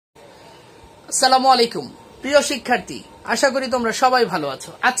আসসালামু আলাইকুম প্রিয় শিক্ষার্থী, আশা করি তোমরা সবাই ভালো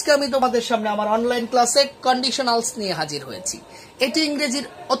আছো। আজকে আমি তোমাদের সামনে আমার অনলাইন ক্লাসে কন্ডিশনালস নিয়ে হাজির হয়েছি। এটি ইংরেজির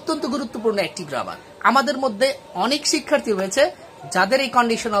অত্যন্ত গুরুত্বপূর্ণ একটি গ্রামার। আমাদের মধ্যে অনেক শিক্ষার্থী রয়েছে যাদের এই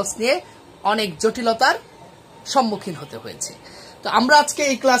কন্ডিশনালস নিয়ে অনেক জটিলতার সম্মুখীন হতে হয়েছে। তো আমরা আজকে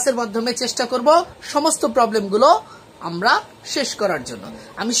এই ক্লাসের মাধ্যমে চেষ্টা করব সমস্ত প্রবলেমগুলো আমরা শেষ করার জন্য।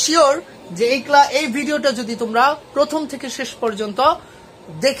 আমি শিওর যে এই ভিডিওটা যদি তোমরা প্রথম থেকে শেষ পর্যন্ত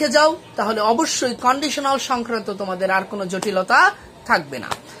দেখে যাও তাহলে অবশ্যই কন্ডিশনাল সংক্রান্ত তোমাদের আর কোনো জটিলতা থাকবে না।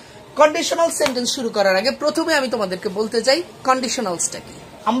 কন্ডিশনাল সেন্টেন্স শুরু করার আগে প্রথমে আমি তোমাদেরকে বলতে চাই কন্ডিশনালসটা কি।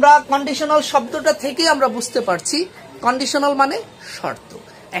 আমরা কন্ডিশনাল শব্দটা থেকেই আমরা বুঝতে পারছি কন্ডিশনাল মানে শর্ত।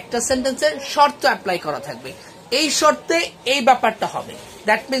 একটা সেন্টেন্সে শর্ত অ্যাপ্লাই করা থাকবে, এই শর্তে এই ব্যাপারটা হবে।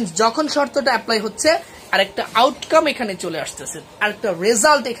 দ্যাট মিনস যখন শর্তটা অ্যাপ্লাই হচ্ছে আরেকটা আউটকাম এখানে চলে আসতেছে, আরেকটা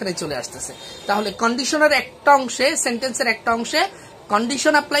রেজাল্ট এখানে চলে আসতেছে। তাহলে কন্ডিশনের একটা অংশে, সেন্টেন্সের একটা অংশে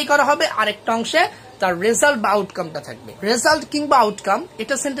কন্ডিশন অ্যাপ্লাই করা হবে, আরেকটা অংশে তার রেজাল্ট বা আউটকামটা থাকবে। রেজাল্ট কিংবা আউটকাম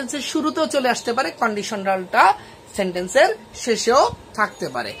এটা সেন্টেন্সের শুরুতেও চলে আসতে পারে, কন্ডিশনালটা সেন্টেন্সের শেষেও থাকতে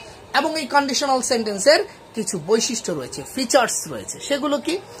পারে। এবং এই কন্ডিশনাল সেন্টেন্সের কিছু বৈশিষ্ট্য রয়েছে, ফিচার্স রয়েছে। সেগুলো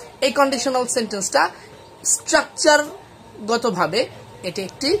কি? এই কন্ডিশনাল সেন্টেন্সটা স্ট্রাকচারগতভাবে এটা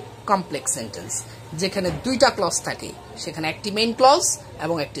একটি কমপ্লেক্স সেন্টেন্স, যেখানে দুইটা ক্লজ থাকে। সেখানে একটি মেইন ক্লজ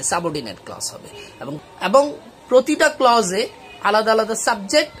এবং একটি সাবঅর্ডিনেট ক্লজ হবে, এবং প্রতিটা ক্লজে আলাদা আলাদা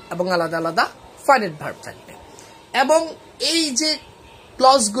সাবজেক্ট এবং আলাদা আলাদা ফাইনাইট ভার্ব থাকবে। এবং এই যে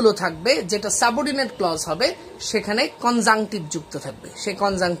ক্লজগুলো থাকবে, যেটা সাবঅর্ডিনেট ক্লজ হবে, সেখানে কনজাংটিভ যুক্ত থাকবে। সেই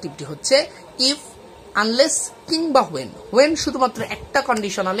কনজাংটিভটি হচ্ছে ইফ, আনলেস কিংবা হোয়েন। হোয়েন শুধুমাত্র একটা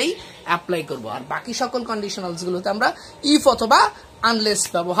কন্ডিশনালেই অ্যাপ্লাই করব, আর বাকি সকল কন্ডিশনালসগুলোতে আমরা ইফ অথবা আনলেস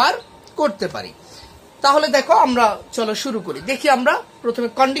ব্যবহার করতে পারি। তাহলে দেখো, আমরা চলো শুরু করি। দেখি আমরা প্রথমে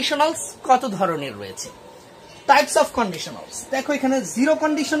কন্ডিশনালস কত ধরনের রয়েছে। টাইপস অফ কন্ডিশনালস দেখো, এখানে zero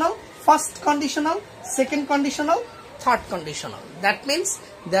conditional, first conditional, second conditional, third conditional. That means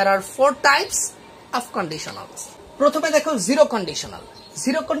there R 4 types of conditionals. প্রথমে দেখো জিরো কন্ডিশনাল।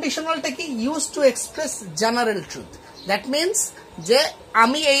 জিরো কন্ডিশনালটা কি? Use to express general truth. That means যে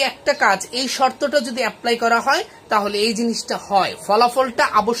আমি এই একটা কাজ, এই শর্তটা যদি অ্যাপ্লাই করা হয় তাহলে এই জিনিসটা হয়, ফলাফলটা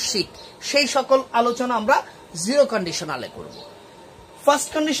আবশ্যিক, সেই সকল আলোচনা আমরা জিরো কন্ডিশনালে করব। ফার্স্ট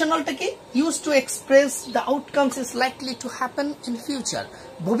কন্ডিশনালটা কি? Use to express the outcomes is likely to happen in future.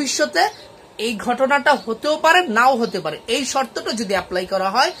 ভবিষ্যতে এই ঘটনাটা হতেও পারে, নাও হতে পারে। এই শর্তটা যদি অ্যাপ্লাই করা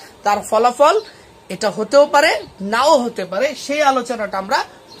হয় তার ফলাফল এটা হতেও পারে, নাও হতে পারে, সেই আলোচনাটা আমরা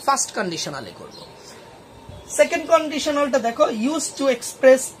ফার্স্ট কন্ডিশনালে করব। সেকেন্ড কন্ডিশনালটা দেখো, use to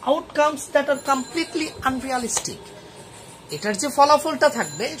express outcomes that R completely unrealistic. এটার যে ফলাফলটা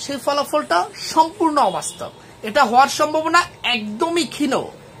থাকবে সেই ফলাফলটা সম্পূর্ণ অবাস্তব, এটা হওয়ার সম্ভাবনা একদমই ক্ষীণ।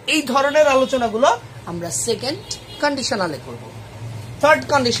 এই ধরনের আলোচনাগুলো আমরা সেকেন্ড কন্ডিশনালে করব। থার্ড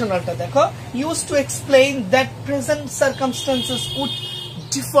কন্ডিশনালটা দেখো, use to explain that present circumstances would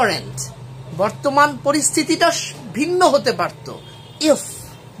different. বর্তমান পরিস্থিতিটা ভিন্ন হতে পারত, ইফ,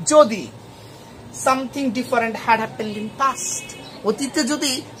 যদি, something different had happened in past. অতীতে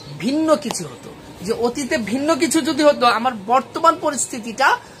যদি ভিন্ন কিছু হতো, যে অতীতে ভিন্ন কিছু যদি হতো, আমার বর্তমান পরিস্থিতিটা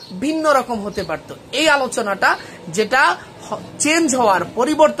ভিন্ন রকম হতে পারত। এই আলোচনাটা, যেটা চেঞ্জ হওয়ার,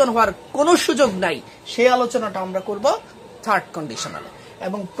 পরিবর্তন হওয়ার কোনো সুযোগ নাই, সেই আলোচনাটা আমরা করব থার্ড কন্ডিশনালে।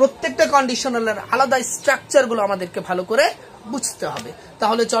 এবং প্রত্যেকটা কন্ডিশনালের আলাদা স্ট্রাকচারগুলো আমাদেরকে ভালো করে বুঝতে হবে।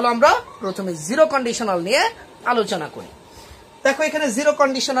 তাহলে চলো আমরা প্রথমে জিরো কন্ডিশনাল নিয়ে আলোচনা করি। দেখো, এখানে জিরো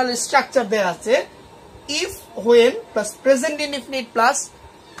কন্ডিশনালের স্ট্রাকচার দেওয়া আছে if, when plus present indefinite plus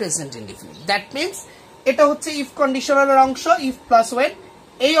present indefinite. That means এটা হচ্ছে ইফ কন্ডিশনালের অংশ, ইফ প্লাস হোয়েন।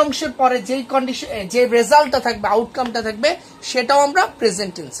 এই অংশের পরে যেই কন্ডিশন, যে রেজাল্টটা থাকবে, আউটকামটা থাকবে, সেটাও আমরা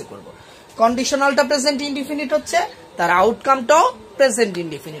প্রেজেন্ট টেন্সে করব। কন্ডিশনালটা প্রেজেন্ট ইনডিফিনিট হচ্ছে, তার আউটকামটাও প্রেজেন্ট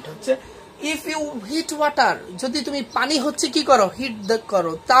ইনডিফিনিট হচ্ছে। ইফ ইউ হিট ওয়াটার, যদি তুমি পানি হচ্ছে কি করো, হিট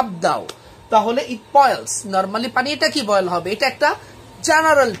করো, তাপ দাও, তাহলে ইট বয়েলস। নর্মালি পানি এটা কি বয়েল হবে, এটা একটা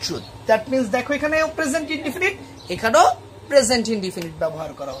জেনারেল ট্রুথ। দ্যাট মিনস দেখো, এখানেও প্রেজেন্ট ইনডিফিনিট, এখানেও প্রেজেন্ট ইনডিফিনিট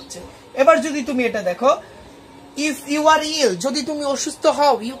ব্যবহার করা হচ্ছে। এবার যদি তুমি এটা দেখো, ইফ ইউ আর ইল, যদি তুমি অসুস্থ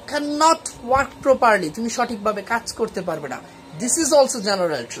হও, you can not work properly, তুমি সঠিকভাবে কাজ করতে পারবে না। This is also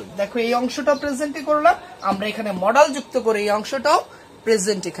general truth. দেখো, এই অংশটা প্রেজেন্টে করলাম, আমরা এখানে মডাল যুক্ত করে এই অংশটাও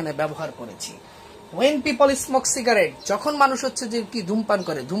প্রেজেন্ট এখানে ব্যবহার করেছি। when people smoke cigarette, যখন মানুষ হচ্ছে যে কি ধূমপান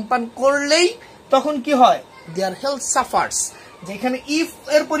করে, ধূমপান করলেই তখন কি হয়, their health suffers। যেখানে ইফ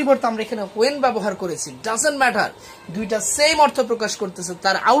এর পরিবর্তে আমরা এখানে when ব্যবহার করেছি, ডাজন্ট ম্যাটার, দুইটা সেম অর্থ প্রকাশ করতেছে,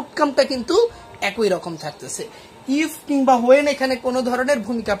 তার আউটকামটা কিন্তু একই রকম থাকতেছে। ইফ কিংবা when এখানে কোনো ধরনের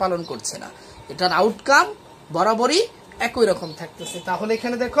ভূমিকা পালন করছে না, এটার আউটকাম বরাবরই একই রকম থাকতেছে। তাহলে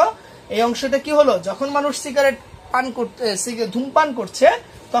এখানে দেখো, এই অংশটা কি হলো, যখন মানুষ সিগারেট পান করতে, ধূমপান করছে,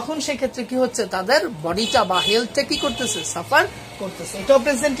 তখন সেক্ষেত্রে কি হচ্ছে, তাদের বডিটা বা হেলথটা কি করতেছে, সাফার করতেছে। এটাও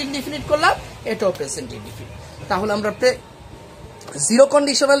প্রেজেন্ট ইনডিফিনিট করলাম, এটাও প্রেজেন্ট ইনডিফিনিট। তাহলে আমরা জিরো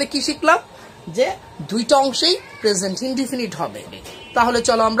কন্ডিশনালে কি শিখলাম, যে দুইটা অংশেই প্রেজেন্ট ইনডিফিনিট হবে। তাহলে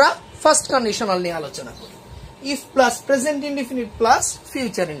চলো আমরা ফার্স্ট কন্ডিশনাল নিয়ে আলোচনা করি। If plus present indefinite plus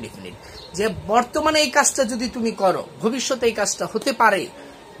future indefinite, যে বর্তমানে এই কাজটা যদি তুমি করো, ভবিষ্যতে এই কাজটা হতে পারে,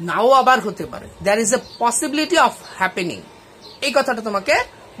 নাও আবার হতে পারে। There is a possibility of happening, এই কথাটা তোমাকে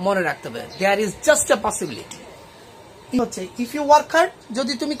মনে রাখতে হবে। There is just a possibility হচ্ছে ইফ ইউ ওয়ার্ক হার্ড,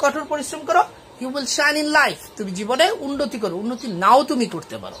 যদি তুমি কঠোর পরিশ্রম করো, you will shine in life, তুমি জীবনে উন্নতি করো, উন্নতি নাও তুমি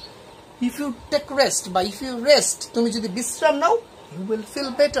করতে পারো। ইফ ইউ টেক রেস্ট বা ইফ ইউ রেস্ট, তুমি যদি বিশ্রাম নাও, ইউ উইল ফিল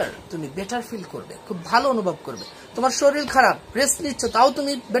বেটার, তুমি বেটার ফিল করবে, খুব ভালো অনুভব করবে। তোমার শরীর খারাপ, রেস্ট নিচ্ছ, তাও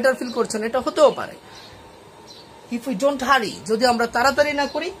তুমি বেটার ফিল করছো না, এটা হতেও পারে। ইফ উই ডোন্ট হারি, যদি আমরা তাড়াতাড়ি না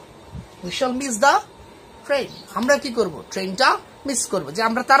করি, we shall miss the train, আমরা কি করব, ট্রেনটা মিস করব। যে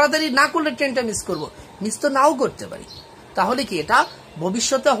আমরা তাড়াতাড়ি না করলে ট্রেনটা মিস করব, মিস তো নাও করতে পারি। তাহলে কি এটা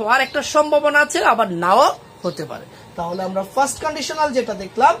ভবিষ্যতে হওয়ার একটা সম্ভাবনা আছে, আবার নাও হতে পারে। তাহলে আমরা ফার্স্ট কন্ডিশনাল যেটা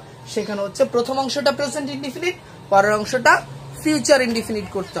দেখলাম, সেখানে হচ্ছে প্রথম অংশটা প্রেজেন্ট ইনডিফিনিট, পরের অংশটা ফিউচার ইনডিফিনিট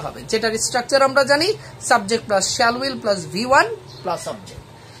করতে হবে, যেটার স্ট্রাকচার আমরা জানি, subject plus shall will plus V1 plus object.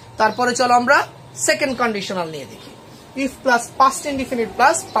 তারপরে চলো আমরা সেকেন্ড কন্ডিশনাল নিয়ে দেখি, if plus past indefinite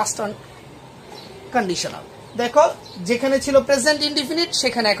plus past conditional. দেখো যেখানে ছিল প্রেজেন্ট ইনডিফিনিট,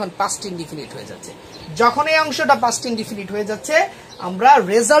 সেখানে এখন পাস্ট ইনডিফিনিট হয়ে যাচ্ছে। যখন এই অংশটা পাস্ট ইনডিফিনিট হয়ে যাচ্ছে, আমরা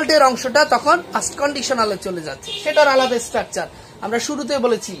রেজাল্টের অংশটা তখন পাস্ট কন্ডিশনালে চলে যাচ্ছে, সেটার আলাদা স্ট্রাকচার। আমরা শুরুতে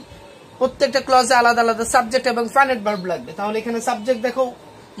বলেছি প্রত্যেকটা ক্লজে আলাদা আলাদা সাবজেক্ট এবং ফাইনাইট ভার্ব লাগবে। তাহলে এখানে সাবজেক্ট দেখো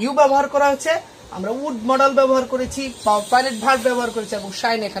ইউ ব্যবহার করা হয়েছে, আমরা উড মডেল ব্যবহার করেছি, ফাইনাইট ভার্ব ব্যবহার করেছি, এবং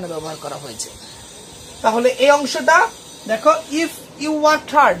শাইন এখানে ব্যবহার করা হয়েছে। তাহলে এই অংশটা দেখো, ইফ ইউ ওয়ার্ক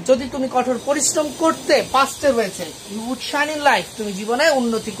হার্ড, যদি তুমি কঠোর পরিশ্রম করতে, পাস্টে হয়েছে, you would shine in life, তুমি জীবনে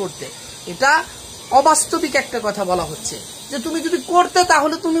উন্নতি করতে। এটা অবাস্তবিক একটা কথা বলা হচ্ছে, যে তুমি যদি করতে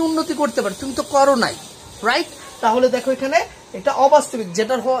তাহলে তুমি উন্নতি করতে পারো, তুমি তো করো নাই, রাইট? তাহলে দেখো এখানে এটা অবাস্তবিক,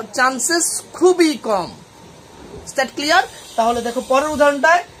 যেটার হওয়ার চান্সেস খুবই কম। Is that clear? তাহলে দেখো পরের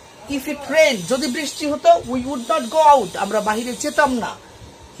উদাহরণটায়, ইফ ইট রেইন, যদি বৃষ্টি হতো, we would not go out, আমরা বাহিরে যেতাম না।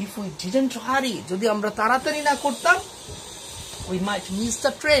 ইফ উই ডিডন্ট হারি, যদি আমরা তাড়াতাড়ি না করতাম, we might miss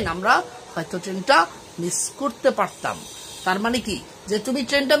the train, আমরা হয়তো ট্রেনটা মিস করতে পারতাম। তার মানে কি, যে তুমি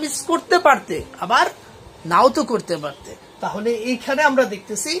ট্রেনটা মিস করতে পারতে, আবার নাও তো করতে পারতে। তাহলে এইখানে আমরা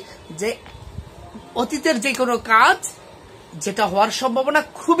দেখতেছি যে অতীতের যে কোনো কাজ যেটা হওয়ার সম্ভাবনা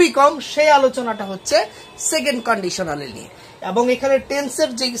খুবই কম, সেই আলোচনাটা হচ্ছে সেকেন্ড কন্ডিশনালে নিয়ে। এবং এখানে টেন্সের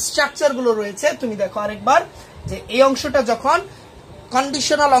যে স্ট্রাকচার গুলো রয়েছে, তুমি দেখো আরেকবার, যে এই অংশটা যখন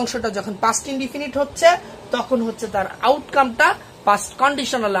কন্ডিশনাল অংশটা যখন পাস্ট ইনডিফিনিট হচ্ছে, তখন হচ্ছে তার আউটকামটা পাস্ট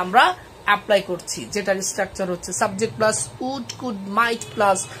কন্ডিশনাল আমরা অ্যাপ্লাই করছি, যেটার স্ট্রাকচার হচ্ছে subject plus would could mite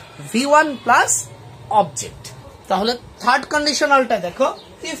plus V1 plus object. তাহলে থার্ড কন্ডিশনালটা দেখো,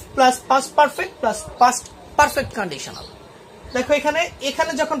 if plus past perfect plus past perfect conditional. দেখো এখানে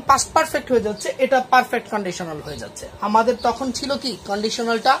এখানে যখন পাস্ট পারফেক্ট হয়ে যাচ্ছে, এটা পারফেক্ট কন্ডিশনাল হয়ে যাচ্ছে। আমাদের তখন ছিল কি,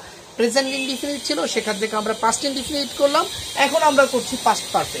 কন্ডিশনালটা প্রেজেন্ট ইনডিফিনিট ছিল, সেখান থেকে আমরা পাস্ট ইনডিফিনিট করলাম, এখন আমরা করছি পাস্ট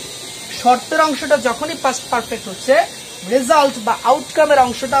পারফেক্ট। শর্তের অংশটা যখনই পাস্ট পারফেক্ট হচ্ছে, রেজাল্ট বা আউটকামের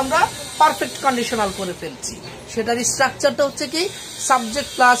অংশটা আমরা পারফেক্ট কন্ডিশনাল করে ফেলছি। সেটার স্ট্রাকচারটা হচ্ছে কি,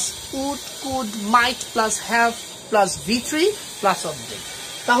 subject plus would could mite plus have plus V3 plus object.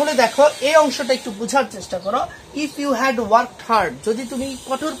 তাহলে দেখো এই অংশটা একটু বোঝার চেষ্টা করো। If you had worked hard, যদি তুমি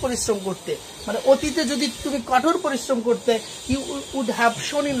কঠোর পরিশ্রম করতে, মানে অতীতে যদি তুমি কঠোর পরিশ্রম করতে, ইউ উড হ্যাভ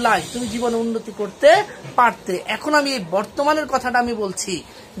শোন ইন লাইফ, তুমি জীবনে উন্নতি করতে পারতে। এখন আমি এই বর্তমানের কথাটা আমি বলছি,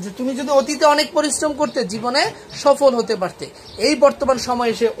 যে তুমি যদি অতীতে অনেক পরিশ্রম করতে, জীবনে সফল হতে পারতে। এই বর্তমান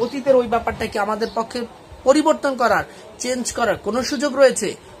সময়ে এসে অতীতের ওই ব্যাপারটা কি আমাদের পক্ষে পরিবর্তন করার, চেঞ্জ করার কোনো সুযোগ রয়েছে?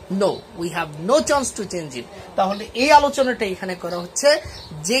 No, we have no chance to change it. তাহলে এই আলোচনাটা এখানে করা হচ্ছে,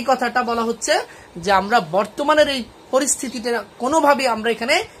 যে কথাটা বলা হচ্ছে যে আমরা বর্তমানের এই পরিস্থিতিটা কোনোভাবে আমরা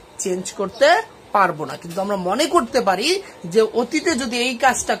এখানে চেঞ্জ করতে পারবো না, কিন্তু আমরা মনে করতে পারি যে অতীতে যদি এই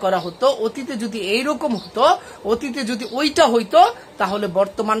কাজটা করা হতো, অতীতে যদি এইরকম হতো, অতীতে যদি ওইটা হইতো, তাহলে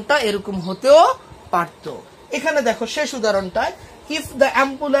বর্তমানটা এরকম হতেও পারত। এখানে দেখো শেষ উদাহরণটায়, if the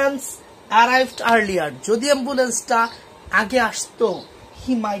ambulance arrived earlier, যদি অ্যাম্বুলেন্সটা আগে আসতো,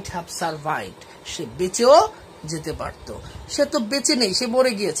 he might have survived, সে বেঁচেও যেতে পারত। সে তো বেঁচে নেই, সে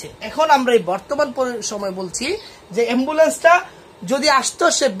মরে গিয়েছে। এখন আমরা এই বর্তমান সময় বলছি যে অ্যাম্বুলেন্সটা যদি আসতো,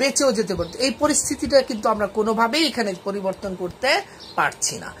 সে বেঁচেও যেতে পারত। এই পরিস্থিতিটা কিন্তু আমরা কোনোভাবেই এখানে পরিবর্তন করতে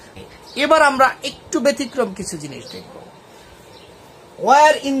পারছি না। এবার আমরা একটু ব্যতিক্রম কিছু জিনিস দেখব।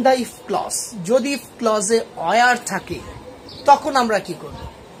 War in the if clause, যদি ইফ ক্লজে ওয়ার থাকে, তখন আমরা কি করব?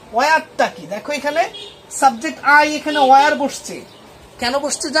 ওয়ারটা কি, দেখো এখানে সাবজেক্ট আই, এখানে ওয়ার বসছে, কেন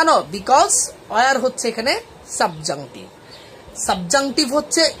বসছে জানো? বিকজ ওয়ার হচ্ছে এখানে সাবজাংটিভ। সাবজাংটিভ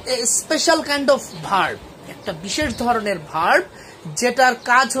হচ্ছে স্পেশাল কাইন্ড অফ ভার্ব, একটা বিশেষ ধরনের ভার্ব যেটার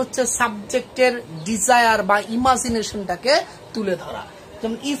কাজ হচ্ছে সাবজেক্টের ডিজায়ার বা ইমাজিনেশনটাকে তুলে ধরা।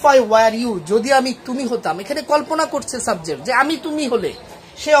 যেমন ইফ আই ওয়ার ইউ, যদি আমি তুমি হতাম, এখানে কল্পনা করছে সাবজেক্ট যে আমি তুমি হলে,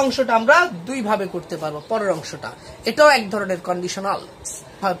 সেই অংশটা আমরা দুই ভাবে করতে পারবো। পরের অংশটা এটাও এক ধরনের কন্ডিশনাল,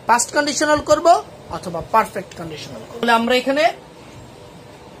 পাস্ট কন্ডিশনাল করব অথবা পারফেক্ট কন্ডিশনাল করব। তাহলে আমরা এখানে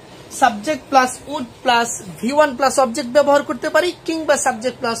subject plus would plus V1 plus object ব্যবহার করতে পারি, কিংবা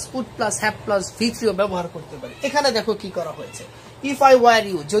subject plus would plus have plus V3 ব্যবহার করতে পারি। এখানে দেখো কি করা হয়েছে, ইফ আই ওয়ার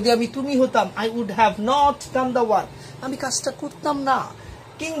ইউ, যদি আমি তুমি হতাম, I would have not done the work, আমি কাজটা করতাম না,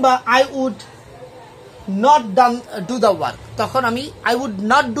 কিংবা I would not do the work, তখন আমি I would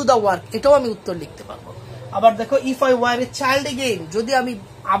not do the work, এটাও আমি উত্তর লিখতে পারবো। আবার দেখো if I were a child again, যদি আমি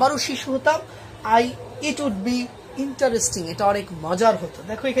আবারও শিশু হতাম, ইট উড বি ইন্টারেস্টিং, এটা অনেক মজার হতো।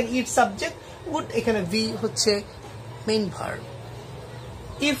 দেখো এখানে ইট সাবজেক্ট, উড এখানে ভি হচ্ছে main verb.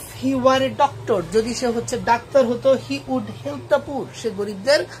 If he war a doctor, যদি সে হচ্ছে ডাক্তার হতো, he would help the poor, সে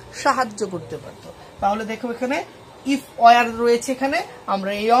গরিবদের সাহায্য করতে পারতো। তাহলে দেখো এখানে ইফ ওয়ার রয়েছে, এখানে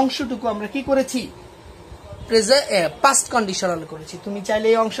আমরা এই অংশটুকু আমরা কি করেছি, পাস্ট কন্ডিশনাল করেছি। তুমি চাইলে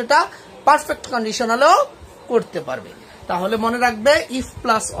এই অংশটা পারফেক্ট কন্ডিশনালও করতে পারবে। তাহলে মনে রাখবে ইফ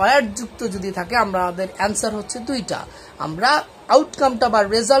প্লাস ওয়ার যুক্ত যদি থাকে, আমাদের অ্যান্সার হচ্ছে দুইটা। আমরা আউটকামটা বা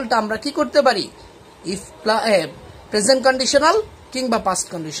রেজাল্টটা আমরা কি করতে পারি, ইফ প্রেজেন্ট কন্ডিশনাল কিংবা পাস্ট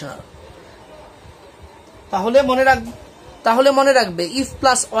কন্ডিশনাল। তাহলে মনে রাখবে ইফ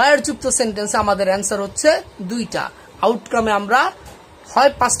প্লাস ওয়ার যুক্ত সেন্টেন্সে আমাদের অ্যান্সার হচ্ছে দুইটা। আউটকামে আমরা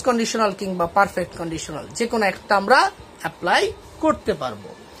হয় পাস্ট কন্ডিশনাল কিংবা পারফেক্ট কন্ডিশনাল, যে কোনো একটা আমরা অ্যাপ্লাই করতে পারবো।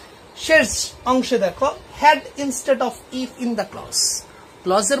 শেষ অংশে দেখো had instead of if in the clause,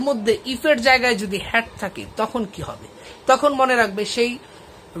 ক্লজের মধ্যে ইফ এর জায়গায় যদি হ্যাড থাকে তখন কি হবে? তখন মনে রাখবে সেই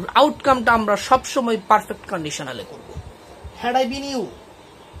আউটকামটা আমরা সবসময় পারফেক্ট কন্ডিশনালে করব। Had I been you,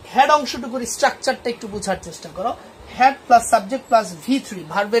 had অংশটুকুর স্ট্রাকচারটা একটু বোঝার চেষ্টা করো। Had plus subject plus V3,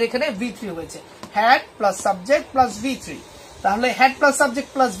 ভার্বের এখানে V3 হয়েছে, had plus subject plus V3। তাহলে had plus subject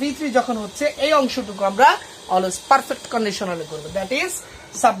plus V3 যখন হচ্ছে, এই অংশটুকু আমরা অলওয়েজ পারফেক্ট কন্ডিশনালে করব, that is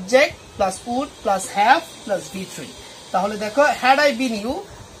subject plus would plus have plus V3। তাহলে দেখো had I been you,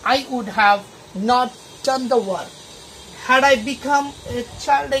 I would have not done the work. Had I become a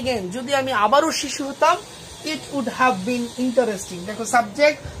child again, যদি আমি আবারও শিশু হতাম, it would have been interesting. দেখো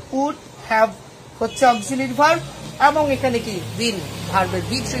subject would have হচ্ছে auxiliary verb, এবং এখানে কি বিন ভার্বের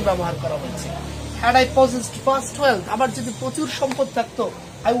V3 ব্যবহার করা হয়েছে। Had I possessed first wealth, আবার যদি প্রচুর সম্পদ থাকতো,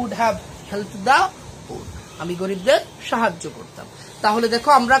 I would have helped the poor, আমি গরিবদের সাহায্য করতাম। তাহলে দেখো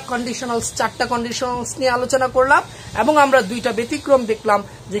আমরা কন্ডিশনালস, চারটা কন্ডিশনালস নিয়ে আলোচনা করলাম, এবং আমরা দুইটা ব্যতিক্রম দেখলাম,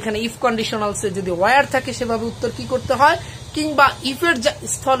 যেখানে ইফ কন্ডিশনালসে যদি ওয়ার থাকে সেভাবে উত্তর কি করতে হয়, কিংবা ইফের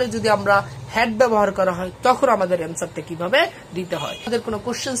স্থলে যদি আমরা হ্যাড ব্যবহার করা হয় তখন আমাদের অ্যান্সারটা কিভাবে দিতে হয়। আমাদের কোনো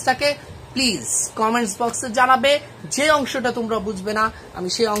কোশ্চেন্স থাকে প্লিজ কমেন্টস বক্সে জানাবে। যে অংশটা তোমরা বুঝবে না, আমি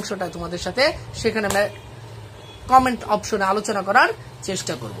সেই অংশটা তোমাদের সাথে সেখানে কমেন্ট অপশনে আলোচনা করার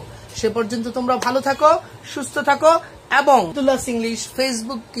চেষ্টা করব। সে পর্যন্ত তোমরা ভালো থাকো, সুস্থ থাকো, এবং আব্দুল্লাহস ইংলিশ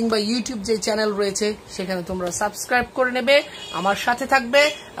ফেসবুক কিংবা ইউটিউব যে চ্যানেল রয়েছে সেখানে তোমরা সাবস্ক্রাইব করে নেবে, আমার সাথে থাকবে,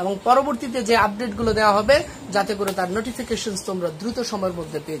 এবং পরবর্তীতে যে আপডেটগুলো দেওয়া হবে যাতে করে তার নোটিফিকেশন তোমরা দ্রুত সময়ের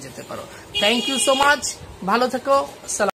মধ্যে পেয়ে যেতে পারো। থ্যাংক ইউ সো মাচ, ভালো থেকো।